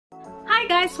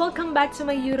Hi guys! Welcome back to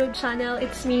my YouTube channel.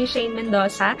 It's me, Shane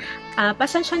Mendoza.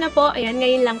 Pasensya na po. Ayan,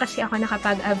 ngayon lang kasi ako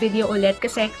nakapag-video ulit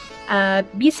kasi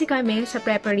busy kami sa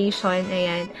preparation,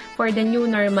 ayan, for the new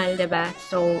normal, diba?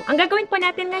 So, ang gagawin po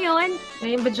natin ngayong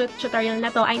video tutorial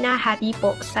na to ay nahati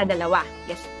po sa dalawa.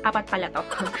 Yes, apat pala to.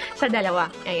 Sa dalawa.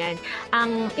 Ayan.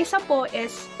 Ang isa po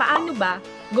is, paano ba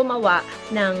gumawa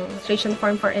ng registration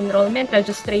form for enrollment,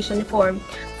 registration form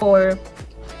for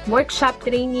workshop,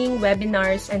 training,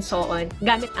 webinars, and so on,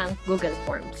 gamit ang Google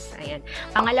Forms. Ayan.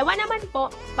 Pangalawa naman po,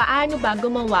 paano ba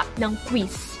gumawa ng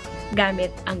quiz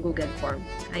gamit ang Google Form.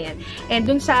 Ayan. And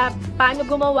dun sa paano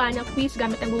gumawa ng quiz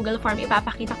gamit ang Google Form,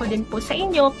 ipapakita ko din po sa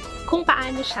inyo kung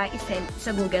paano siya isend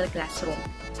sa Google Classroom.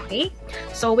 Okay?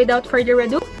 So, without further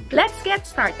ado, let's get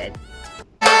started!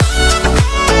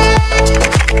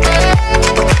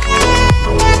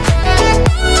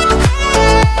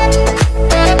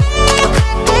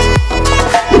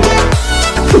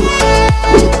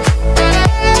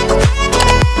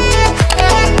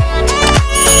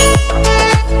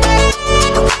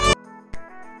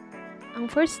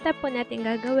 First step po natin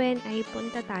gagawin ay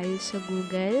punta tayo sa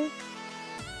Google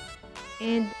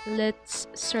and let's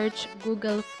search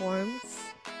Google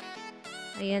Forms.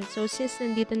 Ayan, so since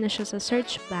nandito na siya sa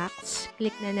search box,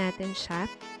 click na natin siya.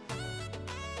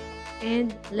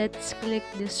 And let's click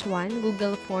this one,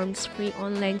 Google Forms Free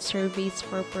Online Surveys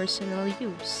for Personal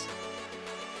Use.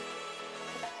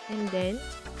 And then,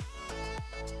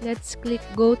 let's click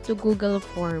Go to Google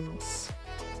Forms.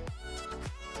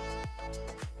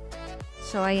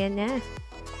 So, ayan na.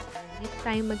 Dito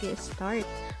tayo mag-start.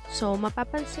 So,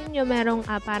 mapapansin nyo, merong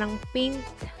parang paint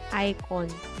icon,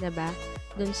 diba?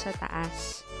 Dun sa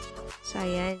taas. So,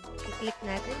 ayan. I-click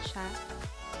natin siya.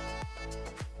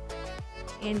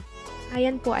 And,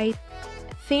 ayan po ay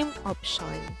theme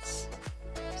options.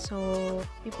 So,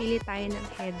 pipili tayo ng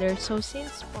header. So,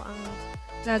 since po ang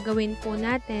gagawin po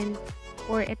natin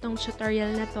for itong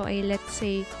tutorial na to ay let's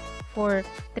say for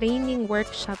training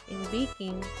workshop in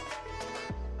baking,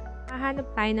 hahanap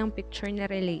tayo ng picture na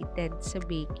related sa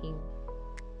baking.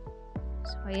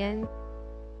 So, ayan.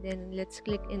 Then, let's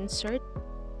click Insert.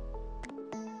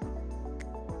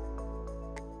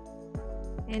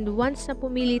 And once na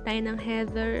pumili tayo ng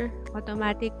header,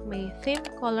 automatic may theme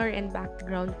color and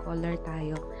background color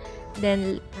tayo.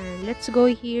 Then, let's go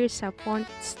here sa font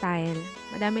style.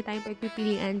 Madami tayong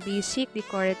pagpipilian: basic,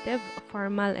 decorative,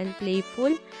 formal, and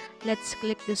playful. Let's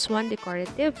click this one,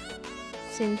 decorative.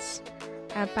 Since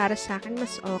para sa akin,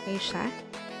 mas okay siya.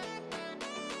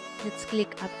 Let's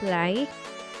click apply.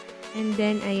 And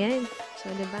then, ayan. So,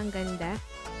 diba, ang ganda.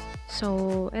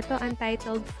 So, ito,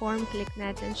 untitled form. Click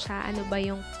natin siya. Ano ba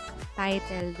yung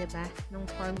title, diba, ng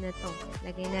form na to?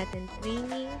 Lagay natin,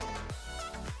 training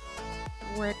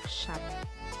workshop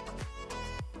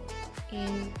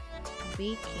in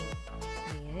baking.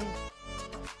 Ayan.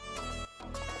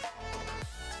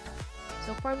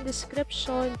 So, form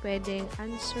description, pwedeng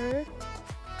answer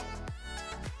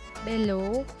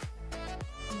below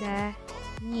the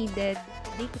needed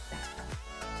data.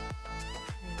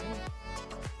 Ayan.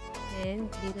 And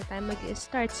dito tayo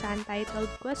mag-start sa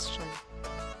untitled question.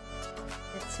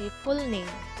 Let's say full name.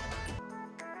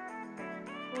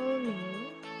 Full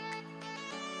name.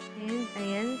 And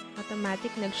ayan, automatic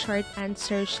nag-short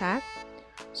answer siya.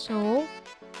 So,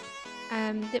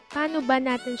 paano ba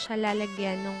natin siya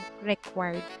lalagyan ng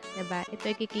required? Diba?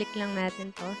 Ito, i-click lang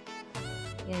natin to.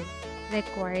 Yan.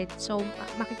 Required. So,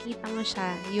 makikita mo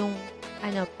siya yung,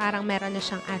 parang meron na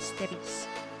siyang asterisk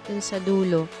dun sa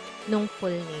dulo nung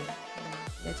full name.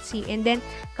 Let's see. And then,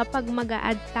 kapag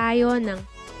mag-a-add tayo ng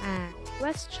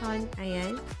question,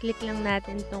 ayan, click lang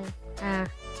natin tong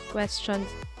question,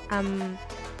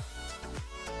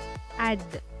 add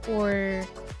or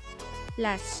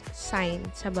plus sign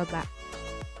sa baba.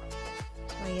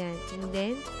 So, ayan. And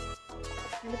then,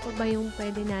 ano pa ba yung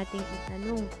pwede nating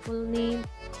itanong? Full name,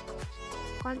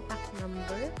 contact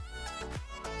number.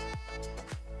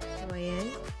 So,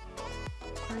 ayan.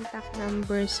 Contact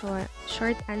number. So,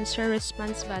 short answer,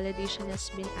 response validation has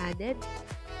been added.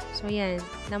 So, ayan.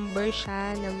 Number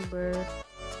siya. Number.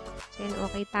 So, ayan.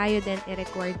 Okay tayo. Then,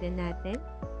 i-record din natin.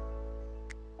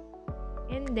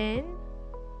 And then,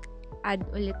 add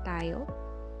ulit tayo.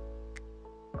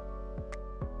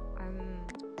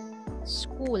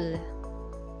 School.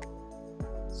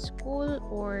 School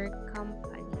or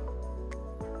company.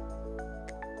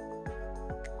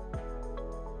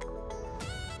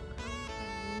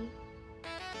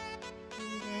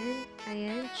 And then,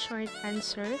 ayan, short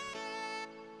answer.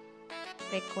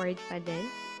 Record pa din.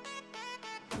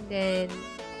 And then,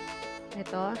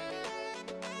 ito,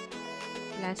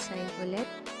 plus sign ulit.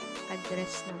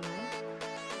 Address naman.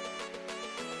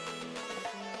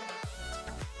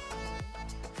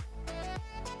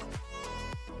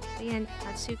 So, yan.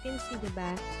 As you can see,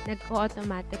 diba,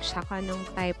 nag-automatic siya kanong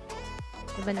type,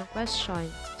 diba, ng question.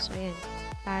 So, yan.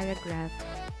 Paragraph.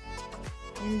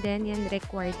 And then, yan,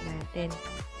 required natin.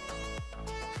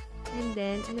 And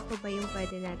then, ano pa ba yung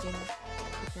pwede natin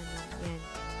itanong? Yan.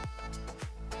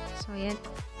 So, yan.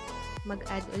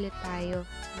 Mag-add ulit tayo.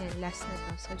 Yan, last na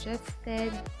to.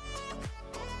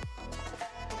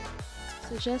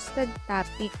 Suggested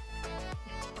topic.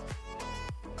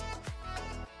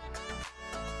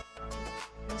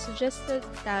 The suggested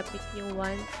topic you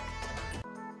want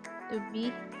to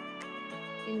be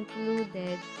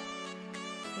included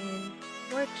in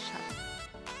workshop.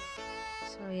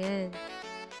 So, yan.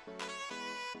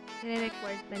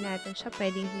 Nire-record pa natin siya,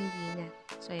 pwedeng hindi na.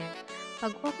 So, yan.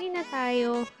 Pag okay na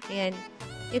tayo, ayan,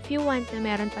 if you want na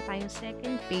meron pa tayong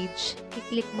second page,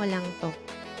 i-click mo lang to.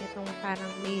 Itong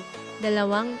parang may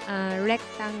dalawang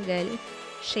rectangle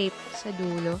shape sa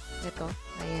dulo. Ito,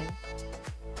 ayan.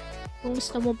 Kung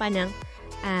gusto mo pa ng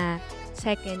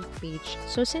second page.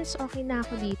 So, since okay na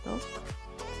ako dito,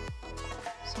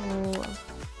 so,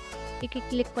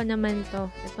 i-click ko naman to,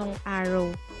 itong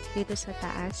arrow dito sa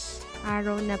taas.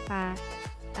 Arrow na pa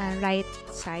right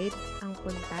side ang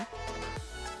punta.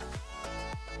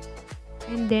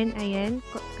 And then, ayan,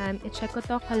 i-check ko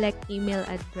to, collect email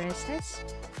addresses.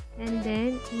 And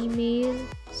then, email.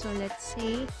 So, let's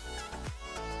say,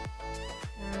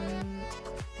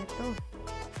 ito,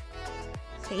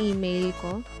 sa email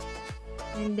ko.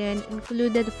 And then,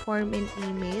 included form in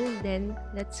email. Then,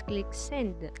 let's click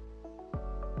send.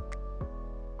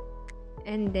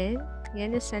 And then,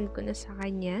 yan, na-send ko na sa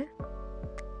kanya.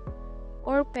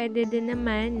 Or, pwede din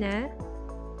naman na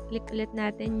click ulit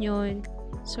natin yun.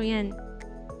 So, yan,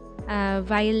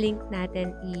 via link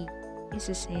natin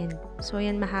i-send. So,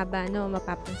 yan, mahaba, no?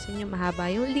 Mapapansin nyo, mahaba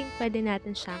yung link. Pwede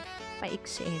natin siyang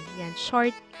paiksiin. Yan,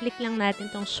 short. Click lang natin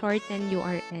tong shorten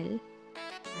URL.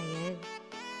 Ayan.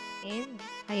 And,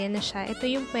 ayan na siya. Ito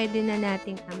yung pwede na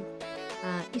nating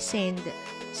i-send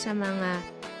sa mga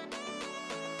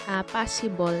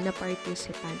possible na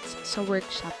participants sa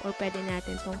workshop. Or pwede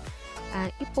natin tong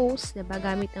i-post, diba,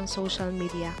 gamit ang social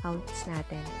media accounts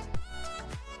natin.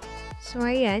 So,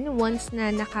 ayan, once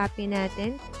na na-copy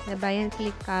natin, diba, yan,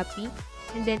 click copy.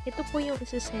 And then, ito po yung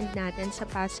isasend natin sa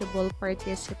possible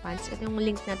participants. Ito yung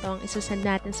link na to ang isasend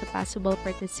natin sa possible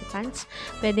participants.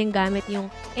 Pwedeng gamit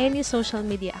yung any social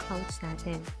media accounts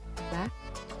natin. Diba?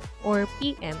 Or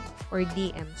PM or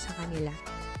DM sa kanila.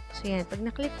 So, yan. Pag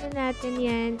na-click na natin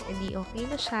yan, edi okay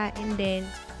na siya. And then,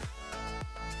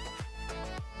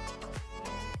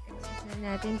 exit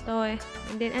na natin to.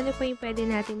 And then, ano po yung pwede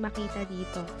natin makita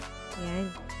dito?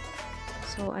 Ayan.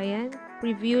 So, ayan.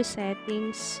 Preview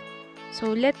settings.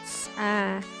 So, let's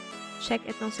check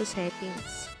itong sa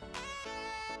settings.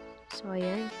 So,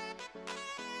 ayan.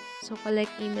 So,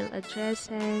 collect email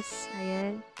addresses.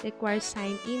 Ayan. Require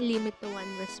sign-in. Limit to 1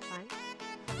 response.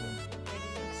 Pwede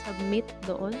nang submit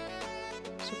doon.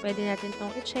 So, pwede natin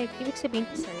itong i-check. Ibig sabihin,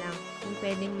 isa lang. Kung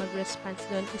pwedeng mag-response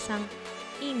doon, isang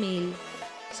email,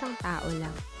 isang tao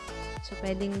lang. So,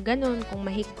 pwedeng ganun. Kung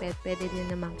mahigpit, pwede din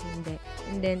namang hindi.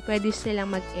 And then, pwede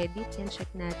silang mag-edit. Yan, check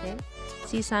natin.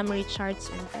 See summary charts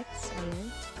and text. Ayan.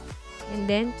 And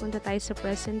then, punta tayo sa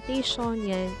presentation.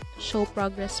 Yan. Show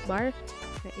progress bar.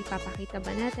 Ipapakita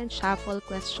ba natin? Shuffle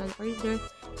question order.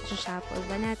 Shuffle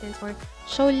ba natin? Or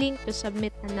show link to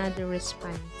submit another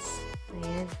response.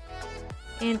 Ayan.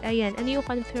 And, ayan. Ano yung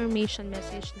confirmation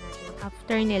message natin?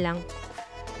 After nilang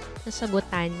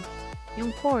nasagutan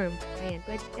yung form. Ayan.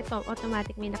 Ito,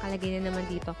 automatic may nakalagay na naman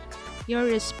dito. Your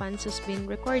response has been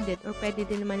recorded or pwede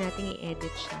din naman natin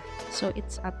i-edit siya. So,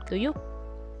 it's up to you.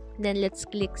 Then, let's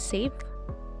click save.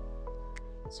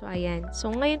 So, ayan.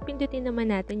 So, ngayon, pindutin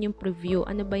naman natin yung preview.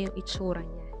 Ano ba yung itsura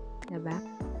niya? Diba?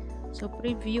 So,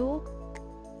 preview.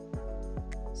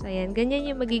 So, ayan. Ganyan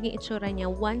yung magiging itsura niya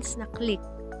once na-click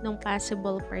ng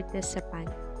possible participant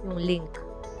yung link.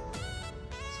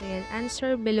 So, ayan.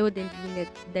 Answer below the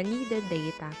needed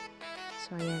data.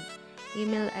 So, ayan.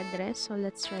 Email address. So,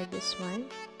 let's try this one.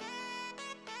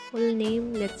 Full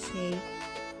name, let's say,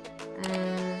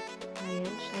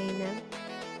 ayan, China.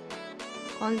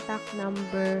 Contact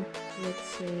number,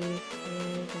 let's say,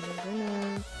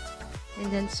 ganun. And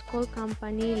then, school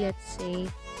company, let's say,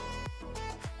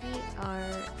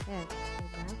 PRF.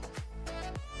 Diba?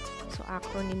 So,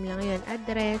 acronym lang yun.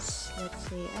 Address, let's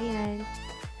say, ayan.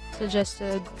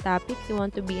 Suggested topic you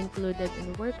want to be included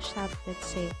in workshop, let's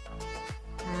say,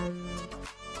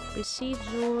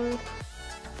 procedure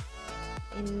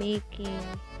in making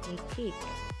a cake.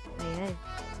 Ayan.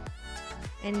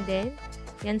 And then,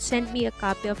 yan, send me a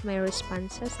copy of my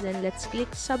responses. Then, let's click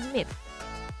submit.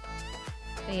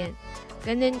 Ayan.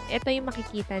 Ganun, ito yung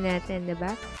makikita natin,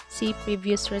 diba? See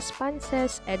previous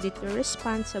responses, edit your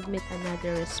response, submit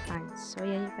another response. So,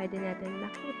 yan yung pwede natin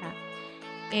makita.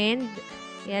 And,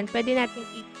 yan, pwede natin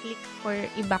i-click or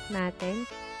i-back natin.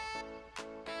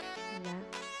 Diba?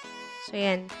 So,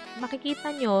 yan.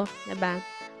 Makikita nyo, diba?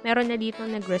 Meron na dito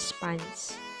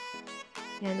nag-response.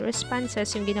 Yan,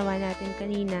 responses yung ginawa natin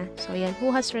kanina. So, yan, who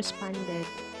has responded?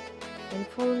 And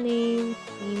full name,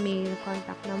 email,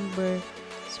 contact number.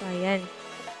 So, ayan.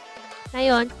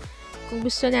 Ngayon, kung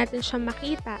gusto natin siya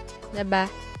makita,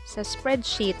 diba, sa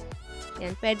spreadsheet,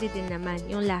 yan, pwede din naman,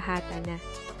 yung lahatan na.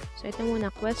 So, ito muna,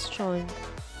 question.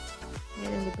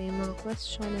 Yan, ano ba yung mga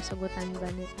question? Nasagutan ba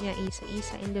niya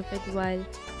isa-isa, individual,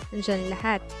 nandiyan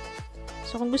lahat.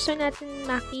 So, kung gusto natin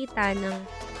makita ng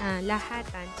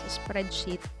lahatan sa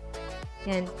spreadsheet,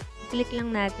 yan, click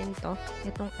lang natin to,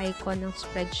 itong icon ng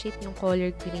spreadsheet, yung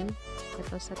color green,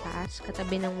 ito sa taas,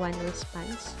 katabi ng one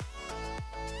response.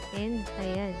 And,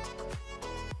 ayan,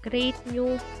 create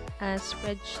new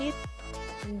spreadsheet,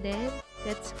 and then,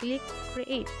 let's click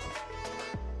create.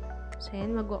 So,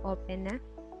 ayan, mag-o-open na.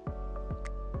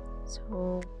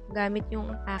 So, gamit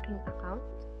yung aking account.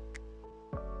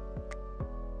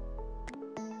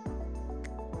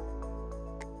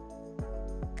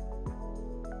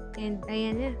 And,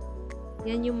 ayan na.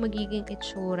 Yan yung magiging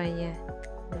itsura niya.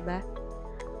 Diba?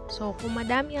 So, kung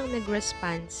madami ang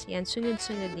nag-response, yan,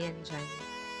 sunod-sunod yan dyan.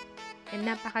 And,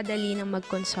 napakadali nang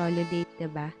mag-consolidate,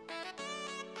 diba?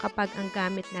 Kapag ang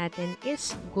gamit natin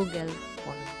is Google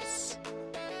Forms.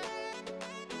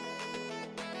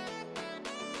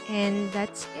 And,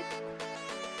 that's it.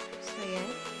 So, yan.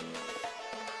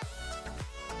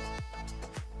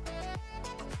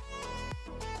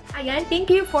 Ayan, thank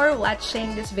you for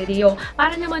watching this video.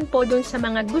 Para naman po dun sa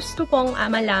mga gusto pong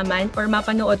malaman or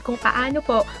mapanood kung paano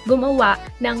po gumawa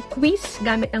ng quiz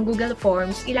gamit ang Google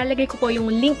Forms, ilalagay ko po yung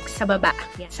link sa baba,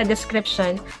 sa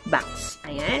description box.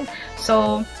 Ayan.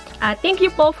 So, thank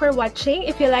you po for watching.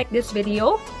 If you like this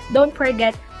video, don't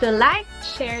forget to like,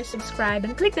 share, subscribe,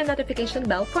 and click the notification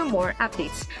bell for more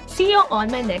updates. See you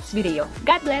on my next video.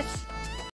 God bless!